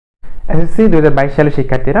SSC 2022 সালের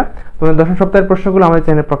শিক্ষার্থীরা, তোমাদের দশম সপ্তাহের প্রশ্নগুলো আমাদের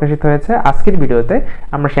চ্যানেলে প্রকাশিত হয়েছে। আজকের ভিডিওতে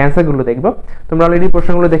আমরা সেই অ্যান্সারগুলো দেখব। তোমরা অলরেডি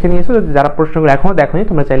প্রশ্নগুলো দেখে নিয়েছো, যারা প্রশ্নগুলো এখনো দেখোনি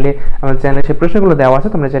তোমরা চাইলে আমাদের চ্যানেলে সেই প্রশ্নগুলো দেওয়া আছে,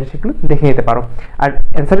 তোমরা চাইলে সেগুলো দেখে নিতে পারো। আর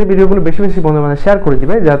অ্যান্সারের ভিডিওগুলো বেশি বেশি বন্ধুদের শেয়ার করে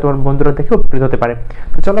দিবে, যাতে তোমার বন্ধুরা দেখে উপকৃত হতে পারে।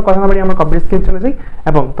 তো চলো কথা না বাড়িয়ে আমরা কমপ্লিট স্ক্রিন চলে যাই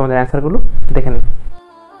এবং তোমাদের অ্যান্সারগুলো দেখে নিই।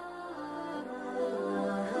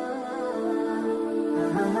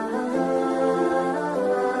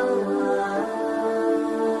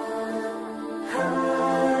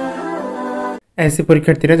 এসএসসি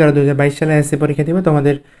পরীক্ষার্থীরা যারা 2022 সালে এসএসসি পরীক্ষা দিবে,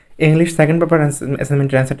 তোমাদের ইংলিশ সেকেন্ড পেপার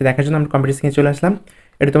অ্যাসাইনমেন্টের অ্যান্সারটি দেখার জন্য আমরা কম্পিউটার স্ক্রিনে চলে আসলাম।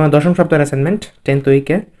 এটা তোমার দশম সপ্তাহের অ্যাসাইনমেন্ট 10th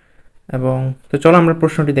উইকে। এবং তো চলো আমরা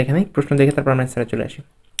প্রশ্নটি দেখে নিই। প্রশ্ন দেখে তারপর আমরা অ্যান্সারে চলে আসি।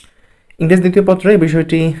 ইংরেজি দ্বিতীয় পত্রে এই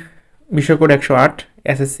বিষয় কোড 108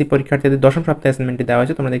 এসএসসি পরীক্ষার্থীদের দশম সপ্তাহের অ্যাসাইনমেন্টটি দেওয়া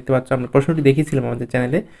হয়েছে। তোমরা দেখতে পাচ্ছ, আমরা প্রশ্নটি দেখিয়েছিলাম আমাদের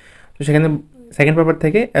চ্যানেলে। তো সেখানে সেকেন্ড পেপার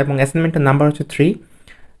থেকে, এবং অ্যাসাইনমেন্টের নাম্বার হচ্ছে 3,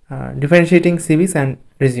 ডিফারেন্সিয়েটিং সিভিস অ্যান্ড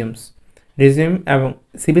রিজিউমস। রিজিউম এবং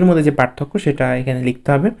সিভির মধ্যে যে পার্থক্য সেটা এখানে লিখতে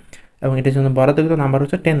হবে, এবং এটার জন্য বরাদ্দকৃত নাম্বার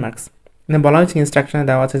হচ্ছে 10 মার্কস। এখানে বলা হয়েছে, ইনস্ট্রাকশনে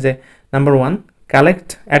দেওয়া আছে যে number 1, collect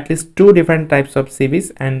at least 2 different types of সিভিস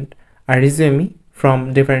and a resume from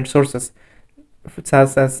different sources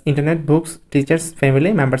such as internet, books, teachers, family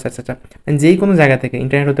members etcetera. যে কোনো জায়গা থেকে,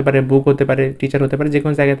 ইন্টারনেট হতে পারে, বুক হতে পারে, টিচার হতে পারে, যে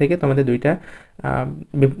কোনো জায়গা থেকে তোমাদের দুইটা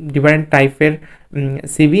ডিফারেন্ট টাইপের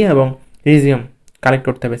সিভি এবং রিজিউম কালেক্ট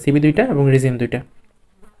করতে হবে। সিভি দুইটা এবং রিজিউম দুইটা।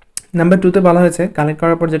 নাম্বার 2তে বলা হয়েছে, কালেক্ট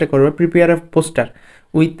করার পর যেটা করবে, prepare a poster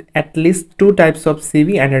with at least 2 types of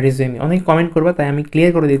CV and resume. অনেকে কমেন্ট করবে, তাই আমি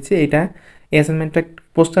ক্লিয়ার করে দিচ্ছি, এটা এই অ্যাসাইনমেন্টটা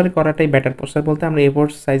পোস্টার করাটাই বেটার। পোস্টার বলতে আমরা A4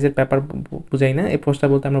 সাইজের পেপার বুঝাই না, এই পোস্টার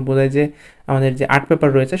বলতে আমরা বোঝাই যে আমাদের যে আর্ট পেপার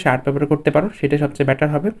রয়েছে সে আর্ট পেপারে করতে পারো, সেটা সবচেয়ে বেটার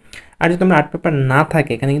হবে। আর যদি তোমরা আর্ট পেপার না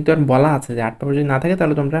থাকে, এখানে কিন্তু আর বলা আছে যে আর্ট পেপার যদি না থাকে,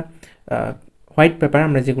 তাহলে তোমরা হোয়াইট পেপার,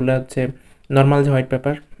 আমরা যেগুলো হচ্ছে নর্মাল যে হোয়াইট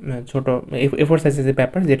পেপার, ছোটো A4 সাইজের যে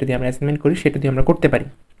পেপার, যেটা দিয়ে আমরা অ্যাসাইনমেন্ট করি, সেটা দিয়ে আমরা করতে পারি।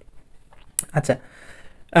 আচ্ছা,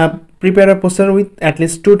 prepare a poster with at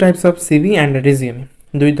least 2 types of CV and resume.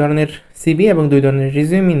 2 ধরনের সিভি এবং 2 ধরনের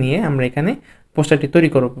রিজিউমি নিয়ে আমরা এখানে পোস্টারটি তৈরি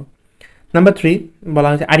করব। নাম্বার 3 বলা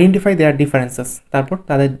হয়েছে, আইডেন্টিফাই দেয়ার ডিফারেন্সেস। তারপর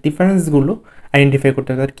তাদের ডিফারেন্সগুলো আইডেন্টিফাই করতে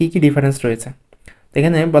হবে, তাদের কী কী ডিফারেন্স রয়েছে।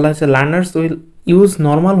 এখানে বলা হয়েছে, learners will use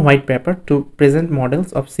normal white paper two present models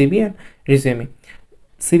of CV and resume.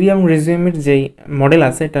 CV এবং রিজিউমির যেই মডেল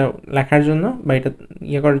আছে, এটা লেখার জন্য বা এটা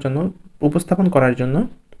করার জন্য, উপস্থাপন করার জন্য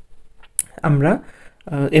আমরা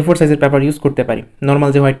A4 সাইজের পেপার ইউজ করতে পারি, নর্মাল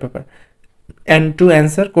যে white paper. And two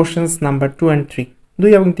answer questions number 2 and 3, 2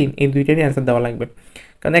 এবং 3 এই দুইটারই অ্যান্সার দেওয়া লাগবে।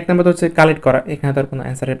 কারণ 1 নম্বর হচ্ছে কালেক্ট করা, এখানে তো আর কোনো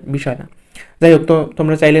অ্যান্সারের বিষয় না। যাই হোক, তো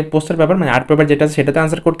তোমরা চাইলে পোস্টার পেপার মানে আর্ট পেপার যেটা আছে সেটাতে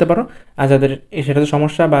অ্যান্সার করতে পারো, আর যাদের সেটাতে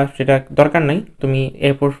সমস্যা বা সেটা দরকার নাই, তুমি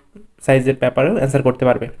A4 সাইজের পেপারেও অ্যান্সার করতে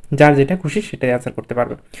পারবে। যার যেটা খুশি সেটাই অ্যান্সার করতে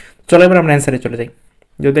পারবে। চলো এবার আমরা অ্যান্সারে চলে যাই।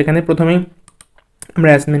 যেহেতু এখানে প্রথমেই আমরা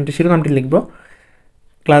অ্যাসাইনমেন্টের শিরোনামটি লিখব,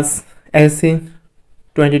 class SSC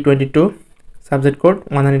 2022, subject code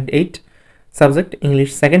 108, subject English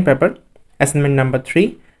second paper, assignment number 3,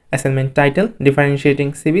 assignment title differentiating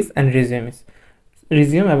সিভিস and রিজিউমিস।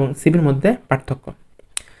 Resume এবং সিভির মধ্যে পার্থক্য।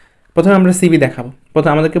 প্রথমে আমরা সিভি দেখাবো।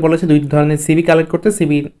 প্রথমে আমাদেরকে বলেছে 2 ধরনের সিভি কালেক্ট করতে,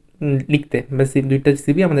 সিভি লিখতে, বা 2টা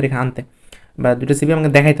সিভি আমাদের এখানে আনতে, বা 2টা সিভি আমাকে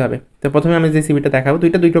দেখাইতে হবে। তো প্রথমে আমি যে সিভিটা দেখাবো,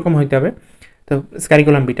 2 রকম হইতে হবে। তো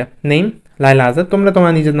কারিকুলাম বিটা, নেম লাইলা আজাদ। তোমরা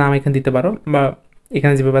তোমার নিজের নাম এখানে দিতে পারো, বা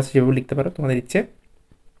এখানে যেভাবে আছে সেভাবে লিখতে পারো, তোমাদের ইচ্ছে।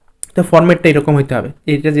 তো ফরম্যাটটা এরকম হইতে হবে,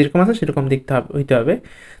 এইটা যেরকম আছে সেরকম হইতে হবে।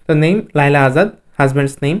 তো name Laila Azad,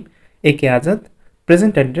 husbands name AK Azad,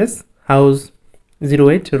 present address house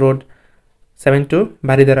 08 road 72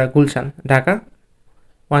 Baridhara Gulshan Dhaka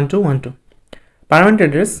 1212, permanent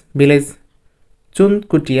address village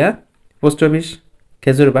Chunkutia, post office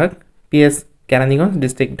Khejurbagh, PS Keraniganj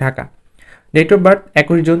district Dhaka, date of birth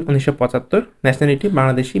 21 June 1975, nationality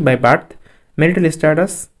Bangladeshi by birth, marital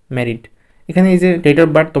status married. এখানে এই যে ডেট অফ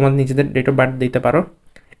বার্থ, তোমাদের নিজেদের ডেট অফ বার্থ দিতে পারো।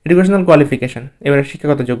 Educational qualification, এবারে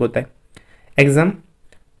শিক্ষাগত যোগ্যতায় এক্সাম,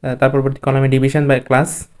 তার পরবর্তী কলামে division by class,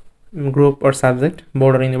 group or subject,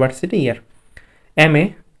 board or university, year. MA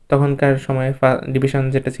তখনকার সময়ে ডিভিশন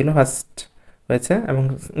যেটা ছিল ফার্স্ট হয়েছে, এবং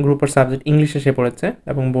গ্রুপ অর সাবজেক্ট ইংলিশে সে পড়েছে,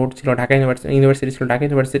 এবং বোর্ড ছিল ঢাকা ইউনিভার্সিটি ছিল ঢাকা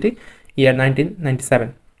ইউনিভার্সিটি, ইয়ার 1997।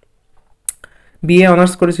 BA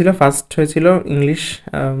অনার্স করেছিল, ফার্স্ট হয়েছিল ইংলিশ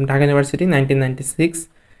ঢাকা ইউনিভার্সিটি 1996।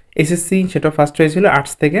 SSC সেটা ফার্স্ট হয়েছিল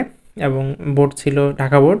আর্টস থেকে, এবং বোর্ড ছিল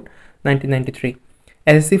ঢাকা বোর্ড 1993।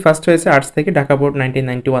 SSC ফার্স্ট হয়েছে আর্টস থেকে, ঢাকা বোর্ড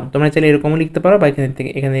 1991। তোমরা চাইলে এরকমও লিখতে পারো, বা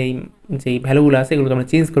এখানে এই যেই ভ্যালুগুলো আছে এগুলো তোমরা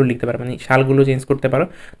চেঞ্জ করে লিখতে পারো, মানে সালগুলো চেঞ্জ করতে পারো।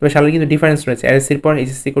 তবে সালের কিন্তু ডিফারেন্স রয়েছে। SSCর পর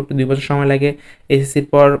SSC করতে 2 বছর সময় লাগে, SSCর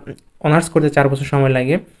পর অনার্স করতে 4 বছর সময়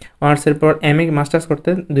লাগে, অনার্সের পর MA মাস্টার্স করতে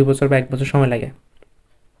 2 বছর বা 1 বছর সময় লাগে।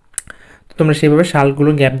 তো তোমরা সেইভাবে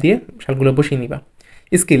সালগুলো গ্যাপ দিয়ে সালগুলো বসিয়ে নিবা।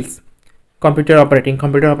 স্কিলস, কম্পিউটার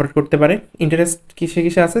অপারেট করতে পারে। ইন্টারেস্ট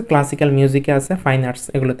কিসে আছে? ক্লাসিক্যাল মিউজিকে আছে, ফাইন আর্টস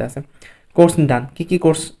এগুলোতে আছে। কোর্স ডান, কী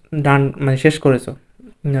কোর্স ডান মানে শেষ করেছো?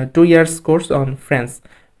 2 years কোর্স অন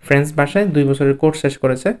ফ্রেঞ্চ ভাষায় 2 বছরের কোর্স শেষ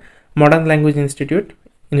করেছে। Modern language institute,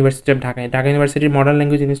 university of Dhaka ইউনিভার্সিটির মডার্ন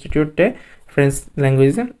ল্যাঙ্গুয়েজ ইনস্টিটিউটে ফ্রেঞ্চ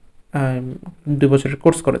ল্যাঙ্গুয়েজে 2 বছরের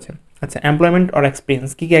কোর্স করেছে। আচ্ছা, employment or experience,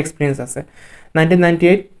 key experience আছে?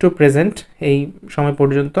 1998 টু প্রেজেন্ট, এই সময়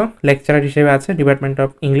পর্যন্ত লেকচারার হিসেবে আছে department of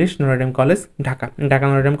English, Notre Dame college, Dhaka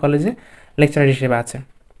Notre Dame কলেজে লেকচারার হিসেবে আছে।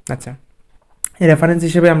 আচ্ছা, রেফারেন্স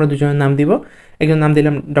হিসেবে আমরা দুজনের নাম দিব। একজন নাম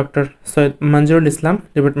দিলাম doctor Syed Manjurul Islam,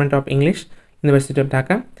 department of English, university of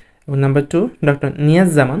Dhaka, এবং number 2 doctor Niaz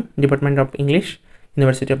Zaman, department of English,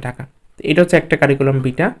 university of Dhaka. এটা হচ্ছে একটা কারিকুলাম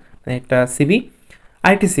বিটা, মানে একটা সিভি।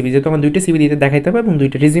 আরেকটি সিভি, যেহেতু আমার 2টা সিভি দিতে দেখাইতে হবে এবং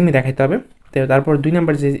 2টা রিজিউমি দেখাইতে হবে, তো তারপর 2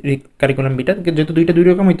 নাম্বার যে কারিকুলাম বিটা, যেহেতু 2টা 2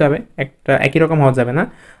 রকম হইতে হবে, একটা একই রকম হওয়া যাবে না,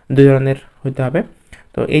 2 ধরনের হইতে হবে।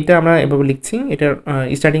 তো এইটা আমরা এভাবে লিখছি। এটার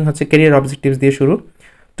স্টার্টিং হচ্ছে ক্যারিয়ার অবজেক্টিভস দিয়ে শুরু।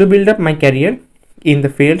 To build up my career in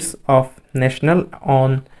the fields of national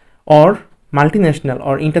on or multinational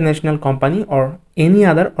or international company or any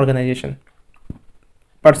other organization.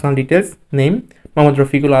 Personal details: name Mohammad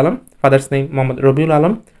Rafiqul Alam, father's name Mohammad Rabiul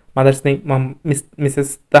Alam, mother's name Mrs.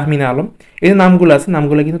 Tahmina Alam. এই যে নামগুলো আছে,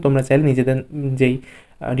 নামগুলো কিন্তু তোমরা চাইলে নিজেদের যেই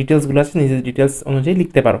ডিটেলসগুলো আছে নিজেদের ডিটেলস অনুযায়ী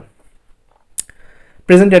লিখতে পারো।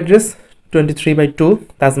 Present address 23/2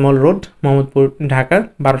 Taj Mahal road, Mohammadpur, Dhaka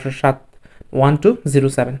 1207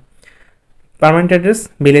 1207। Permanent address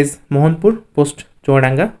village Mohanpur, post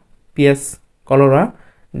Chuadanga, PS কলোরা,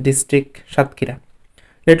 district Satkhira.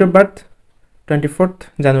 Date of birth 24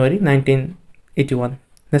 January 1981।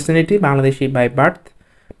 Nationality Bangladeshi by birth,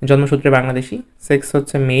 জন্মসূত্রে বাংলাদেশি। সেক্স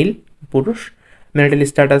হচ্ছে মেল, পুরুষ। Marital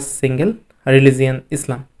status single. রিলিজিয়ান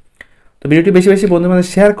ইসলাম। তো ভিডিওটি বেশি বেশি বন্ধুদের মধ্যে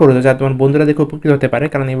শেয়ার করে দাও, যাতে তোমার বন্ধুরা দেখে উপকৃত হতে পারে,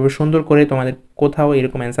 কারণ এইভাবে সুন্দর করে তোমাদের কোথাও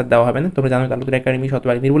এরকম অ্যান্সার দেওয়া হবে না। তোমরা জানো তালুকদার একাডেমি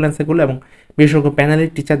শতভাগ নির্ভুল অ্যান্সারগুলো এবং বিশেষজ্ঞ প্যানেলের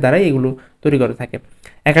টিচার দ্বারাই এগুলো তৈরি করে থাকে।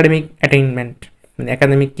 একাডেমিক অ্যাটেইনমেন্ট, মানে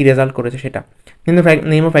একাডেমিক কী রেজাল্ট করেছে সেটা। কিন্তু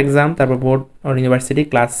নেম অফ এক্সাম, তারপর বোর্ড আর ইউনিভার্সিটি,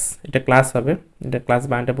 ক্লাস, এটা ক্লাস হবে, এটা ক্লাস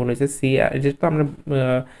বানানটা ভুল হয়েছে, যেহেতু আমরা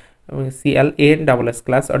CLASS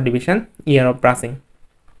class or division, year of passing.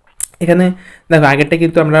 এখানে দেখো আগেরটা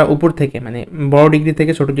কিন্তু আমরা উপর থেকে মানে বড় ডিগ্রি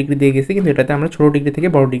থেকে ছোট ডিগ্রি দিয়ে গেছি, কিন্তু এটাতে আমরা ছোট ডিগ্রি থেকে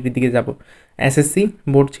বড় ডিগ্রির দিকে যাব। SSC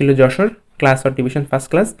বোর্ড ছিল Jessore, class or division first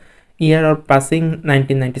class, year of passing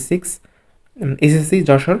 1996, SSC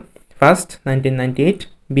Jessore first 1998,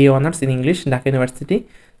 BA honours in English Dhaka university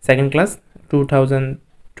second class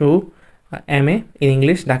 2002, MA in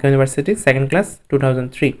English Dhaka university second class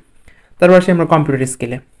 2003। তারপর আসি আমরা কম্পিউটার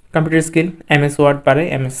স্কিল, MS ওয়ার্ড পারে,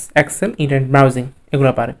 MS এক্সেল, ইন্টারনেট ব্রাউজিং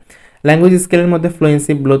এগুলো পারে। Language স্কিলের মধ্যে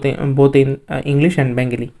fluency both in English and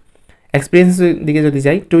Bengali. এক্সপিরিয়েন্সের দিকে যদি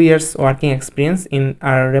যাই, 2 years working experience in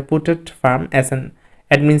R রেপুটেড farm as an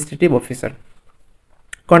administrative officer.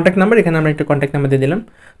 Contact number, এখানে আমরা একটা কন্ট্যাক্ট নাম্বার দিয়ে দিলাম,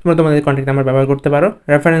 তোমরা তোমাদের কন্ট্যাক্ট নাম্বার ব্যবহার করতে পারো।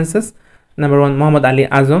 References: number 1 Mohammad Ali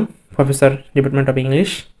Azam, professor, department of English,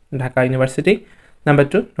 Dhaka university. Number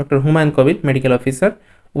 2 doctor Humayun Kabir, medical officer,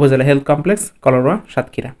 উপজেলা হেলথ কমপ্লেক্স, কলোরা,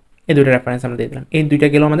 সাতক্ষীরা। এই দুটো রেফারেন্স আমরা দিয়ে দিলাম। এই দুইটা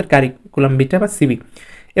গেল আমাদের কারিকুলাম বিটা বা সিবি।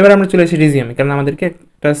 এবার আমরা চলে আসি রিজিউমি, কারণ আমাদেরকে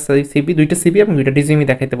একটা সিবি, 2টা সিবি এবং 2টা রিজিউমি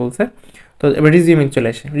দেখাইতে বলছে। তো এবার রিজিউমি চলে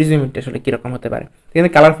আসে, রিজিউমিটা আসলে কীরকম হতে পারে। এখানে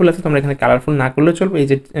কালারফুল আছে, তোমরা এখানে কালারফুল না করলেও চলবে। এই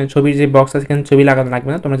যে ছবির যে বক্স আছে এখানে ছবি লাগানো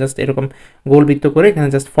লাগবে না, তোমরা জাস্ট এরকম গোল বৃত্ত করে এখানে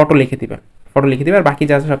জাস্ট ফটো লিখে দিবে আর বাকি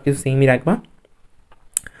যা আছে সব কিছু সেমই রাখবা।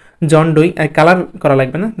 জন ডুই, আর কালার করা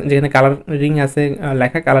লাগবে না, যেখানে কালারিং আছে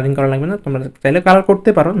লেখা কালারিং করা লাগবে না, তোমরা চাইলে কালার করতে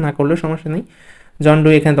পারো, না করলেও সমস্যা নেই। জন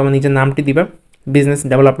ডুই, এখানে তোমার নিজের নামটি দিবা। বিজনেস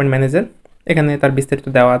ডেভেলপমেন্ট ম্যানেজার, এখানে তার বিস্তারিত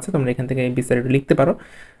দেওয়া আছে, তোমরা এখান থেকে বিস্তারিত লিখতে পারো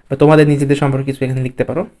বা তোমাদের নিজেদের সম্পর্কে কিছু এখানে লিখতে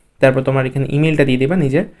পারো। তারপর তোমার এখানে ইমেলটা দিয়ে দিবা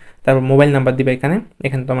নিজের, তারপর মোবাইল নাম্বার দিবা,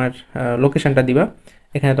 এখানে তোমার লোকেশনটা দিবা,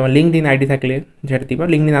 এখানে তোমার লিঙ্কডিন আইডি থাকলে যেটা দিবা,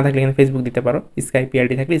 লিঙ্কডিন না থাকলে এখানে ফেসবুক দিতে পারো, স্কাইপ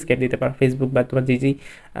আইডি থাকলে স্কাইপ দিতে পারো, ফেসবুক বা তোমার যেই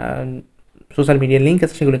সোশ্যাল মিডিয়ার লিঙ্ক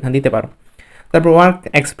আছে সেগুলো এখানে দিতে পারো। তারপর ওয়ার্ক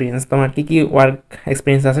এক্সপিরিয়েন্স, তোমার কী ওয়ার্ক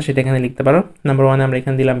এক্সপিরিয়েন্স আছে সেটা এখানে লিখতে পারো। নাম্বার 1 আমরা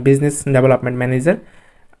এখানে দিলাম business development manager,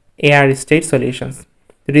 AR state solutions.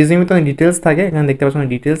 Resume তো অনেক ডিটেলস থাকে, এখানে দেখতে পাচ্ছ অনেক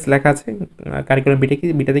ডিটেলস লেখা আছে। কারিকুলাম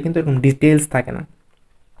বিটাতে কিন্তু এরকম ডিটেলস থাকে না।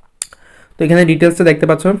 তো এখানে ডিটেলসটা দেখতে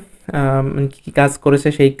পাচ্ছ, কী কী কাজ করেছে,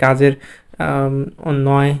 সেই কাজের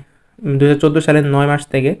 2014 সালের 9 মাস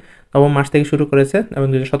থেকে 9 মাস থেকে শুরু করেছে এবং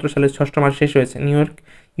 2017 সালের 6ষ্ঠ মাস শেষ হয়েছে। নিউ ইয়র্ক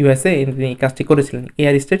USA তিনি এই কাজটি করেছিলেন,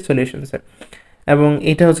 AR স্টেট সলিউশনসের। এবং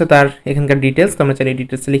এটা হচ্ছে তার এখানকার ডিটেলস, তোমরা চাইলে এই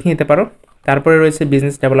ডিটেলস লিখে নিতে পারো। তারপরে রয়েছে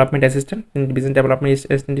business development assistant, business development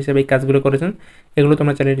assistant হিসেবে এই কাজগুলো করেছেন, এগুলো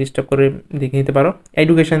তোমরা চাইলে রিস্টপ করে দেখে নিতে পারো।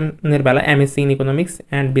 এডুকেশনের বেলা MSc in economics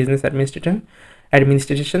and business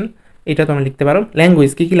administration, এটা তোমরা লিখতে পারো।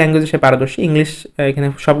 ল্যাঙ্গুয়েজ, কী কী ল্যাঙ্গুয়েজে সে পারদর্শী, ইংলিশ এখানে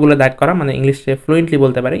সবগুলো দাগ করা, মানে ইংলিশ সে ফ্লুয়েন্টলি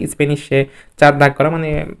বলতে পারে। স্প্যানিশ সে 4 দাগ করা,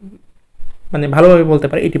 মানে ভালোভাবে বলতে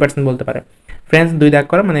পারে, 80% বলতে পারে। ফ্রেঞ্চ 2 দাগ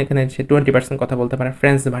করা, মানে এখানে সে 20% কথা বলতে পারে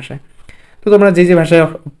ফ্রেঞ্চ ভাষায়। তো তোমরা যে যে ভাষায়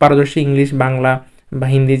পারদর্শী, ইংলিশ, বাংলা বা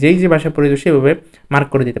হিন্দি, যেই যে ভাষায় পারদর্শী এভাবে মার্ক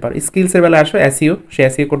করে দিতে পারো। স্কিলসের বেলা আসো, এসইও, সে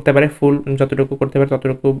এসইও করতে পারে, ফুল যতটুকু করতে পারে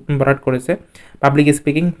ততটুকু বরাট করেছে। পাবলিক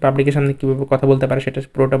স্পিকিং, পাবলিকের সামনে কীভাবে কথা বলতে পারে সেটা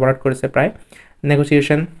পুরোটা বরাট করেছে প্রায়।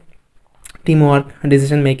 Negotiation, team work,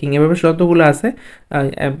 decision making, এভাবে যতগুলো আছে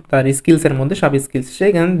তার স্কিলসের মধ্যে সব স্কিলস সে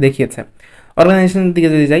এখানে দেখিয়েছে। অর্গানাইজেশনের দিকে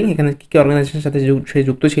যদি যাই, এখানে কী কী অর্গানাইজেশনের সাথে সে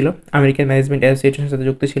যুক্ত ছিল, আমেরিকান ম্যানেজমেন্ট অ্যাসোসিয়েশনের সাথে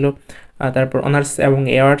যুক্ত ছিল। তারপর অনার্স এবং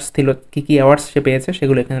অ্যাওয়ার্ডস ছিল, কী কী অ্যাওয়ার্ডস সে পেয়েছে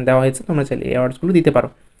সেগুলো এখানে দেওয়া হয়েছে, তোমরা চাইলে এই অ্যাওয়ার্ডসগুলো দিতে পারো।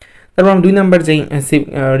 তারপর আমরা 2 নম্বর যেই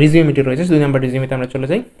রিজিউমিটি রয়েছে, 2 নম্বর রিজিউমিতে আমরা চলে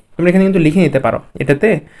যাই। তোমরা এখানে কিন্তু লিখে নিতে পারো, এটাতে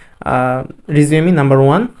রিজিউমি নাম্বার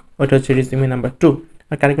 1, ওইটা হচ্ছে রিজিউমি নাম্বার 2।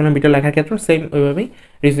 আর কারিকুলাম বিটা লেখার ক্ষেত্রে সেম ওইভাবেই,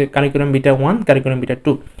 কারিকুলাম বিটা 1, কারিকুলাম বিটা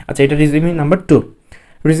 2। আচ্ছা, এটা রিজিউমি নাম্বার 2।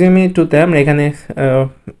 রিজিউমি 2তে আমরা এখানে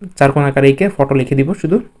 4 কোণ আকারে এঁকে ফটো লিখে দিব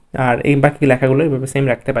শুধু, আর এই বাকি লেখাগুলো এইভাবে সেম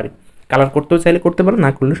রাখতে পারি। কালার করতেও চাইলে করতে পারো, না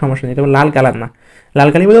করলে সমস্যা নেই। তবে লাল কালার না, লাল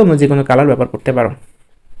কালি বলে অন্য যে কোনো কালার ব্যবহার করতে পারো।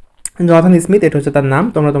 জনাথন স্মিথ, এটা হচ্ছে তার নাম,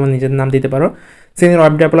 তোমরা তোমার নিজের নাম দিতে পারো। সিনিয়র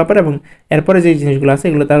ওয়েব ডেভেলপার, এবং এরপরে যে জিনিসগুলো আছে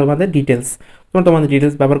এগুলো তার তোমাদের ডিটেলস, তোমরা তোমাদের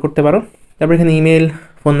ডিটেলস ব্যবহার করতে পারো। তারপর এখানে email,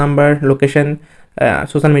 phone number, location,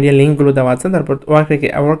 social media লিঙ্কগুলো দেওয়া আছে। তারপর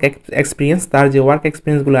ওয়ার্ক এক্সপিরিয়েন্স, তার যে ওয়ার্ক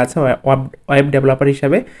এক্সপিরিয়েন্সগুলো আছে ওয়েব ডেভেলপার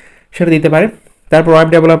হিসাবে সেটা দিতে পারে। তারপর ওয়েব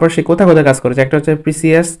ডেভেলপার সে কোথায় কোথায় কাজ করেছে, একটা হচ্ছে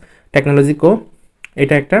প্রিসিয়াস টেকনোলজি কো,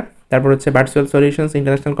 এটা একটা। তারপর হচ্ছে ভার্চুয়াল সলিউশনস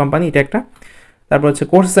ইন্টারন্যাশনাল কোম্পানি, এটা একটা। তারপর হচ্ছে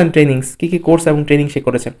course and trainings, key key course এবং ট্রেনিং সে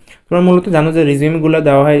করেছে। তোমরা মূলত জানো যে রিজিউমগুলো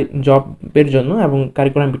দেওয়া হয় জবের জন্য, এবং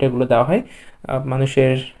কারিকুলাম বিটাগুলো দেওয়া হয়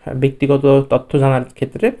মানুষের ব্যক্তিগত তথ্য জানার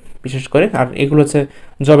ক্ষেত্রে বিশেষ করে, আর এগুলো হচ্ছে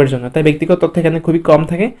জবের জন্য। তাই ব্যক্তিগত তথ্য এখানে খুবই কম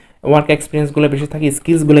থাকে, ওয়ার্ক এক্সপিরিয়েন্সগুলো বেশি থাকে,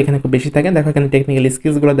 স্কিলসগুলো এখানে খুব বেশি থাকে। দেখো এখানে টেকনিক্যাল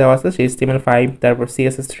স্কিলসগুলো দেওয়া আছে, সেই HTML5, তারপর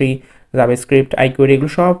CSS3, জাভাস্ক্রিপ্ট, iQuery,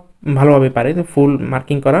 এগুলো সব ভালোভাবে পারে, তো ফুল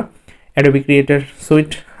মার্কিং করা। অ্যাডোবি ক্রিয়েটর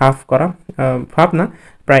সুইট হাফ না,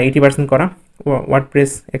 প্রায় 80% করা।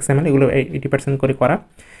 ওয়ার্ডপ্রেস, XML, এগুলো 80% করে করা।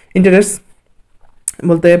 ইন্টারেস্ট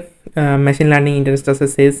বলতে মেশিন লার্নিং ইন্টারেস্ট আছে,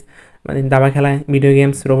 সেস মানে দাবা খেলায়, ভিডিও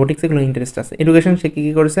গেমস, রোবোটিক্স, এগুলো ইন্টারেস্ট আছে। এডুকেশন সে কী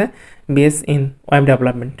করেছে, বিএস ইন ওয়েব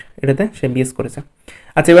ডেভেলপমেন্ট, এটাতে সে বিএস করেছে।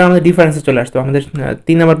 আচ্ছা, এবার আমাদের ডিফারেন্সে চলে আসতো। আমাদের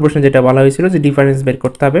 3 নম্বর প্রশ্নে যেটা বলা হয়েছিল যে ডিফারেন্স বের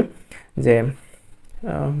করতে হবে, যে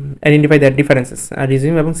identify that differences, R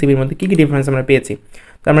resume এবং সিভির মধ্যে কী কী ডিফারেন্স আমরা পেয়েছি।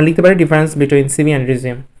 তো আমরা লিখতে পারি difference between CV and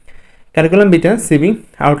resume. Curriculum vitae CV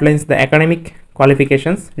outlines the academic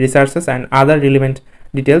qualifications, resources, and other relevant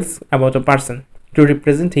details about a person to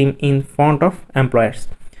represent him in front of employers.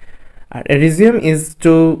 A resume is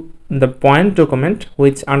to the point document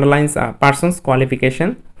which underlines a person's qualification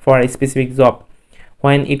for a specific job.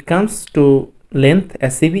 When it comes to length, a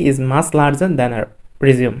CV is much larger than a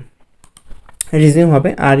resume. Resume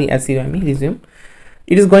hobe RESUME, resume.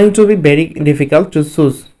 It is going to be very difficult to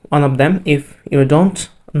choose one of them if you don't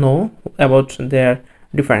know about their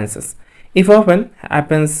differences. It often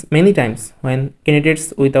happens many times when candidates,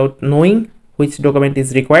 without knowing which document is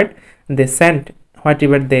required, they send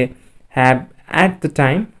whatever they have at the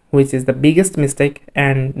time, which is the biggest mistake,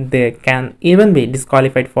 and they can even be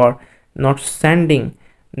disqualified for not sending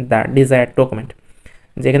the desired document.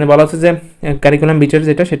 যেখানে বলা হচ্ছে যে curriculum bitter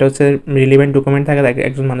যেটা, সেটা হচ্ছে relevant document থাকে,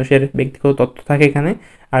 একজন মানুষের ব্যক্তিগত তথ্য থাকে এখানে,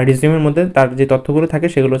 আর রিজিউমের মধ্যে তার যে তথ্যগুলো থাকে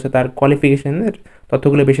সেগুলো হচ্ছে তার কোয়ালিফিকেশনের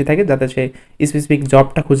তথ্যগুলো বেশি থাকে, যাতে সে স্পেসিফিক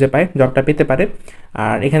জবটা খুঁজে পায়, জবটা পেতে পারে।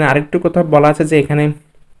 আর এখানে আরেকটু কথা বলা আছে যে এখানে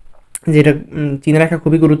যেটা চিনে রাখা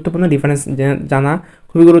খুবই গুরুত্বপূর্ণ, ডিফারেন্স জানা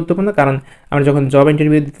খুবই গুরুত্বপূর্ণ, কারণ আমরা যখন জব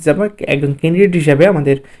ইন্টারভিউ দিতে যাবো একজন ক্যান্ডিডেট হিসাবে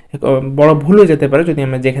আমাদের বড় ভুল হয়ে যেতে পারে যদি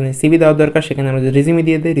আমরা যেখানে সিভি দেওয়ার দরকার সেখানে আমরা রেজিউমে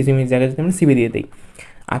দিয়ে দিই, রেজিউমের জায়গায় যদি আমরা সিভি দিয়ে দিই।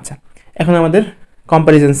 আচ্ছা, এখন আমাদের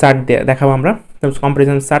কম্প্যারিজন চার্ট দেখাবো আমরা।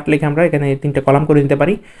 কম্প্যারিজন চার্ট লিখে আমরা এখানে 3টা কলাম করে দিতে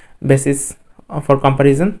পারি। বেসিস ফর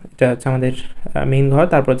কম্প্যারিজন, এটা হচ্ছে আমাদের মেইন ঘর।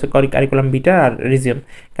 তারপর হচ্ছে কারিকুলাম বিটা আর রিজিউম।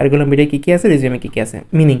 কারিকুলাম বিটায় কী কী আছে, রিজিউমে কী কী আছে।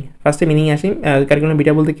 মিনিং, ফার্স্টে মিনিং আসি। কারিকুলাম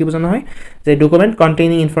বিটা বলতে কী বোঝানো হয়, যে document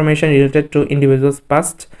containing information related to individuals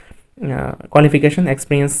past qualification,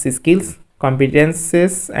 experience, skills,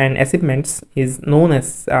 competences and achievements is known as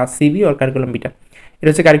CV or curriculum vitae. এটা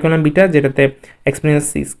হচ্ছে কারিকুলাম বিটা, যেটাতে এক্সপিরিয়েন্স,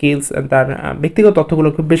 স্কিলস, তার ব্যক্তিগত তথ্যগুলো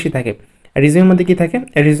খুব বেশি থাকে। রিজিউমের মধ্যে কী থাকে,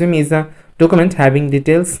 resume is a document having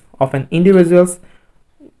details of an individuals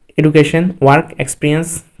education, work experience,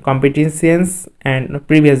 কম্পিটেন্সিয়েন্স and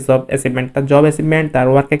previous job achievement, তার জব অ্যাচিভমেন্ট, তার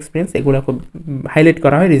ওয়ার্ক এক্সপিরিয়েন্স, এগুলো খুব হাইলাইট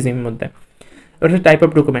করা হয় রিজিউমের মধ্যে। ওটা হচ্ছে টাইপ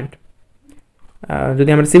অফ ডকুমেন্ট। যদি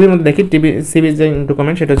আমরা সিভির মধ্যে দেখি, সিভির যে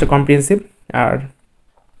ডকুমেন্ট সেটা হচ্ছে কম্প্রিহেন্সিভ, আর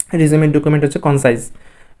রিজিউমের ডকুমেন্ট হচ্ছে কনসাইজ।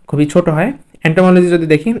 খুবই ছোট হয়। এন্টোমোলজি যদি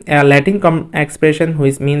দেখি Latin expression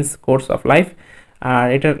which means course of life, আর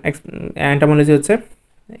এটার এন্টোমোলজি হচ্ছে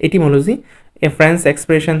etymology, A French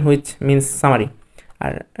expression which means summary.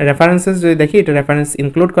 R references যদি দেখি, এটা রেফারেন্স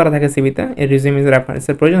ইনক্লুড করা থাকে সিভিতে, এর রিজিউমিতে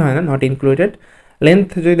রেফারেন্সের প্রয়োজন হয় না, নট ইনক্লুডেড। লেন্থ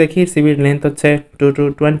যদি দেখি, সিভির লেন্থ হচ্ছে 2 to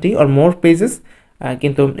 20 or more পেজেস,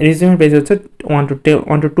 কিন্তু রিজিউমের পেজ হচ্ছে 1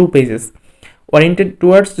 to 2 পেজেস। ওরিয়েন্টেড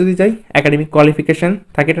টুয়ার্ডস যদি যাই, একাডেমিক কোয়ালিফিকেশান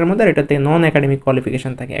থাকে এটার মধ্যে, আর এটাতে নন একাডেমিক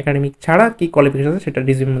কোয়ালিফিকেশান থাকে, একাডেমিক ছাড়া কী কোয়ালিফিকেশান আছে সেটা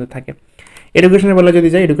রিজিউমের মধ্যে থাকে। এডুকেশনের বেলা যদি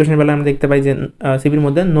যাই, এডুকেশনের বেলা আমরা দেখতে পাই যে সিভির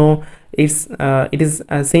মধ্যে no it is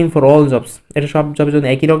same for all jobs, এটা সব জবের জন্য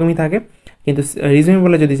একই রকমই থাকে। কিন্তু রিজিউমের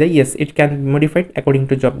বেলা যদি যাই, yes it can modified according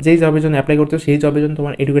to job, যেই জবের জন্য অ্যাপ্লাই করতে সেই জবের জন্য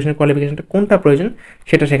তোমার এডুকেশনের কোয়ালিফিকেশনটা কোনটা প্রয়োজন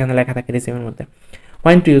সেটা সেখানে লেখা থাকে রিজিউমের মধ্যে।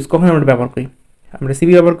 হোয়েন টু ইউজ, কখন আমরা ব্যবহার করি, আমরা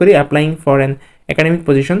সিভি ব্যবহার করি applying for an academic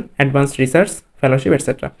position, advanced research, fellowship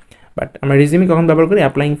etcetera. But আমরা রিজিউমি কখন ব্যবহার করি,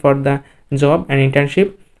 applying for the job and internship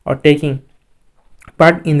or taking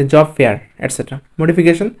part in the job fair, etc.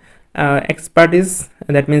 Modification, expertise,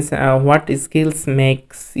 that means what skills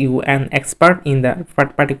makes you an expert in the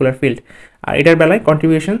particular field. Etar belay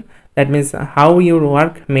contribution, that means how your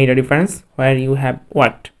work made a difference where you have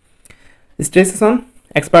worked. Stresses on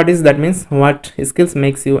expertise, that means what skills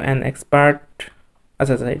makes you an expert.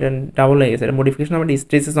 আচ্ছা এটা double হয়ে গেছে, এটা modification আবার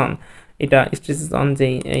stresses on, এটা stresses on যে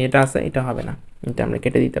এটা আছে এটা হবে না, এটা আমরা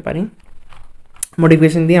কেটে দিতে পারি।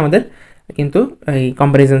 মডিফিকেশন দিয়ে আমাদের কিন্তু এই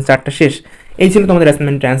কম্পারিজন চার্টটা শেষ। এই ছিল তোমাদের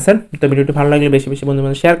অ্যাসাইনমেন্টের অ্যান্সার। তো ভিডিওটি ভালো লাগলে বেশি বেশি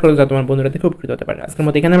বন্ধুদের শেয়ার করো, যা তোমার বন্ধুরা দেখে উপকৃত হতে পারে। আজকের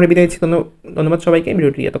মতো এখানে আমরা বিদায় দিচ্ছি। ধন্যবাদ সবাইকে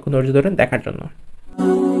ভিডিওটি এতক্ষণ ধৈর্য ধরে দেখার জন্য।